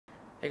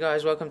Hey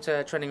guys, welcome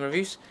to Trending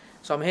Reviews.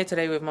 So I'm here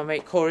today with my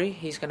mate Koray.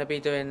 He's going to be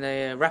doing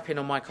the wrapping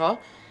on my car.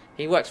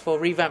 He works for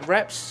Revamp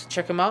Wraps.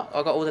 Check him out.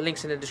 I've got all the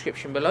links in the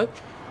description below.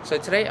 So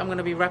today I'm going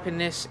to be wrapping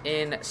this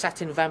in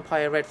Satin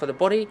Vampire Red for the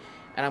body,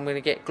 and I'm going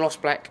to get gloss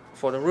black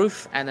for the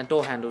roof and the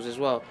door handles as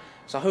well.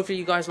 So hopefully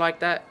you guys like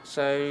that.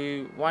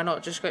 So why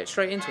not just get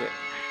straight into it?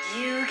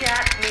 You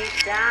got me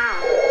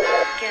down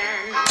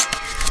again.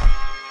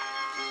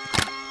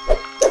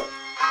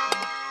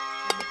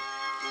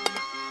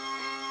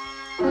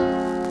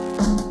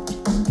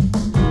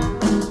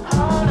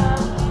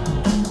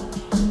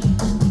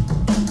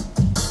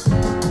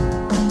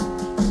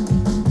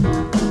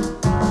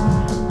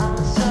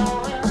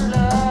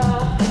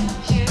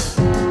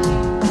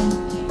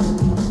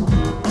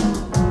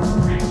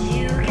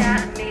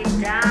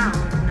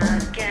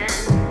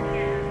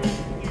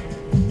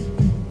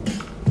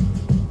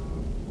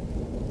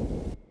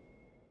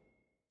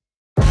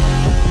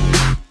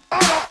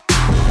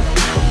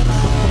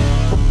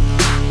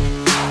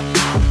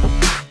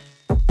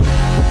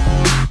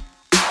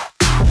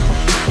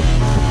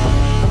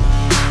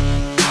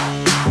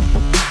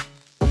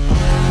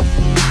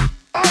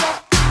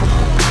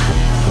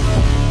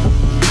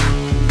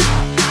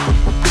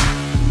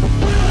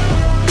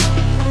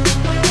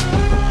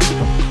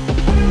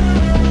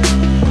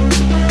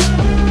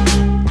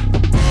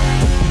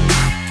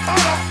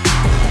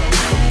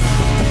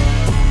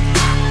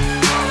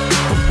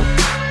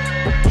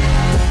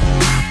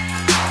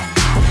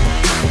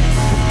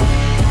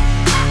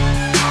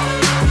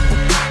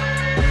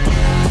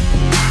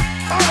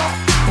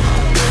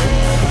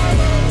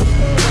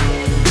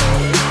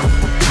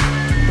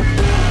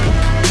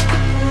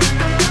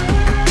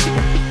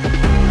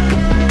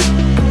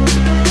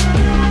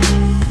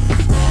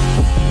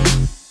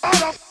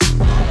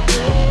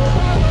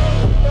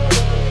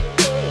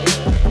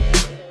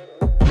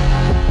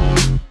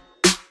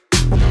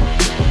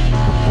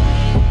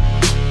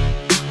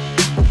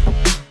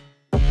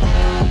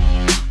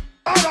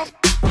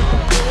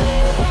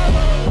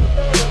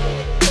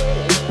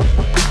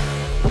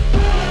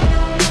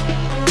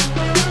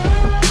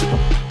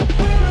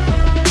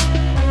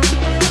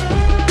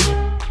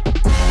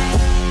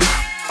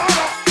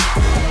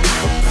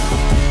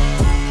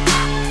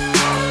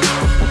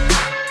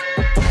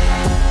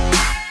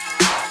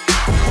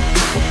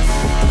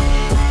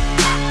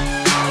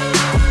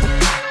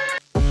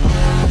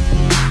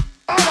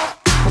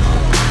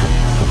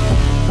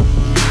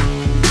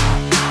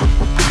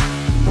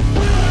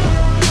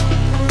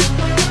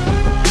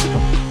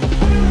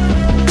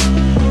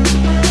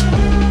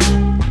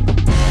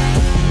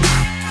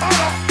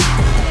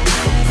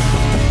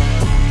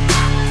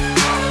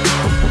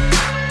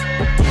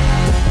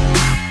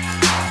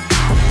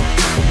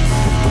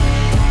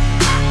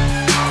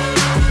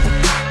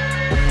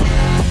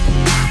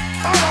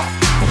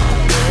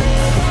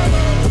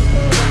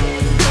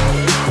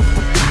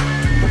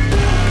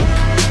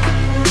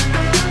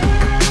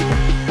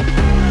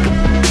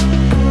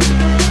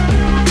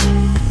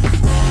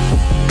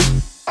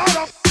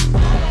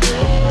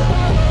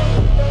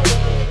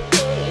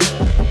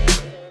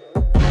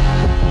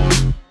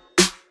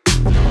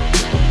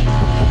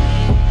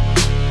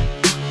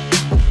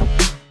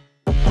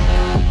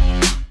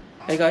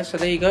 Hey guys, so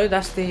there you go,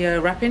 that's the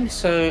wrapping.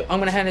 So I'm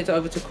going to hand it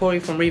over to Koray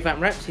from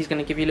Revamp Wraps. He's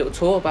going to give you a little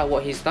tour about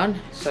what he's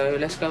done. So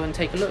let's go and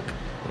take a look.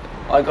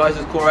 Hi guys,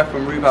 it's Koray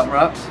from Revamp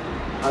Wraps.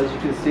 As you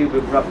can see,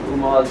 we've wrapped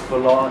Rover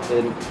Velar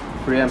in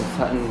 3M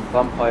Satin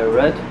Vampire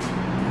Red.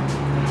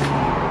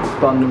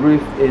 We've done the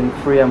roof in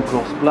 3M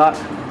Gloss Black,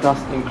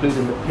 that's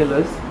including the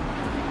pillars.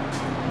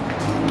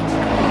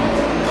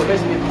 So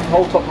basically the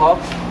whole top half,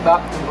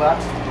 back in black,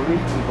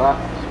 roof in black,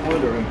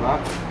 spoiler in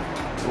black.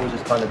 It all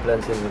just kind of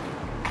blends in with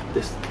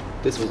this.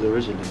 This was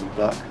originally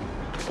black.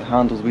 The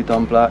handles we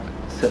done black,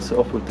 sets it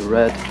off with the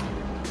red.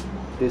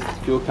 This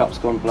fuel cap's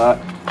gone black.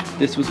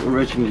 This was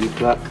originally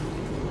black.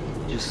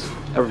 Just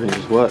everything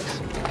just works.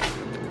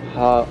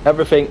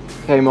 Everything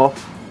came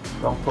off,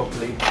 done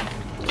properly.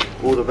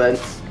 All the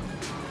vents,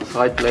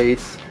 side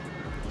blades,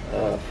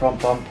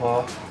 front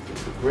bumper,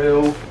 the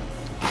grille,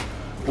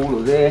 all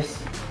of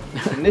this.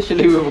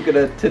 Initially we were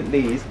gonna tint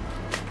these,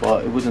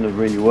 but it wouldn't have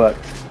really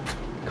worked.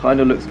 Kind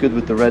of looks good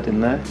with the red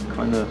in there.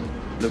 Kind of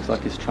looks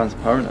like it's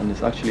transparent, and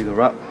it's actually the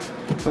wrap.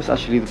 That's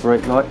actually the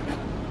brake light.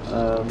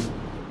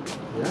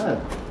 Yeah,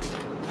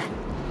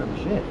 pretty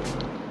much it.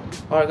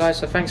 Alright guys,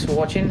 so thanks for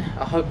watching.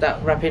 I hope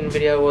that wrapping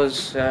video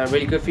was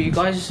really good for you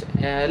guys.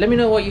 Let me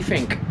know what you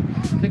think.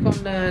 Click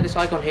on this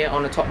icon here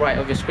on the top right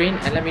of your screen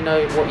and let me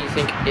know what you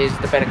think is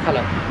the better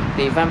colour,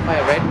 the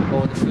Vampire Red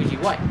or the Fuji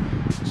White.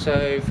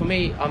 So for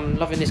me, I'm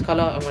loving this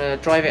colour. I'm going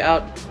to drive it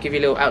out, give you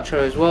a little outro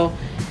as well.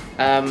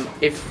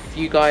 If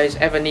you guys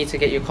ever need to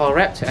get your car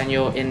wrapped and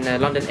you're in the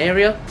London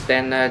area,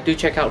 then do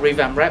check out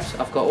Revamp Wraps.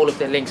 I've got all of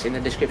their links in the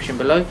description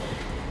below.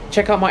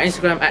 Check out my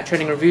Instagram at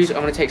Trending Reviews.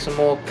 I'm going to take some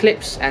more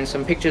clips and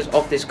some pictures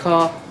of this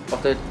car,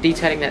 of the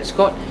detailing that it's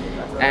got,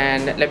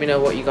 and let me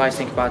know what you guys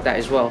think about that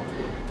as well.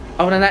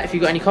 Other than that, if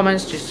you've got any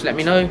comments, just let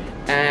me know,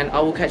 and I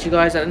will catch you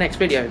guys at the next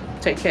video.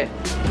 Take care.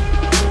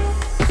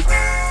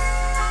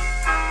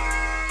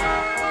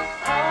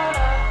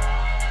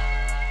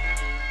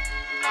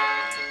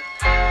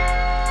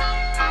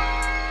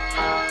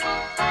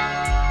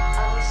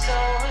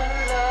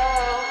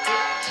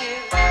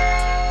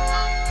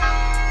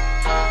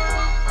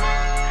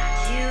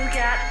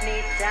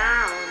 me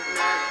down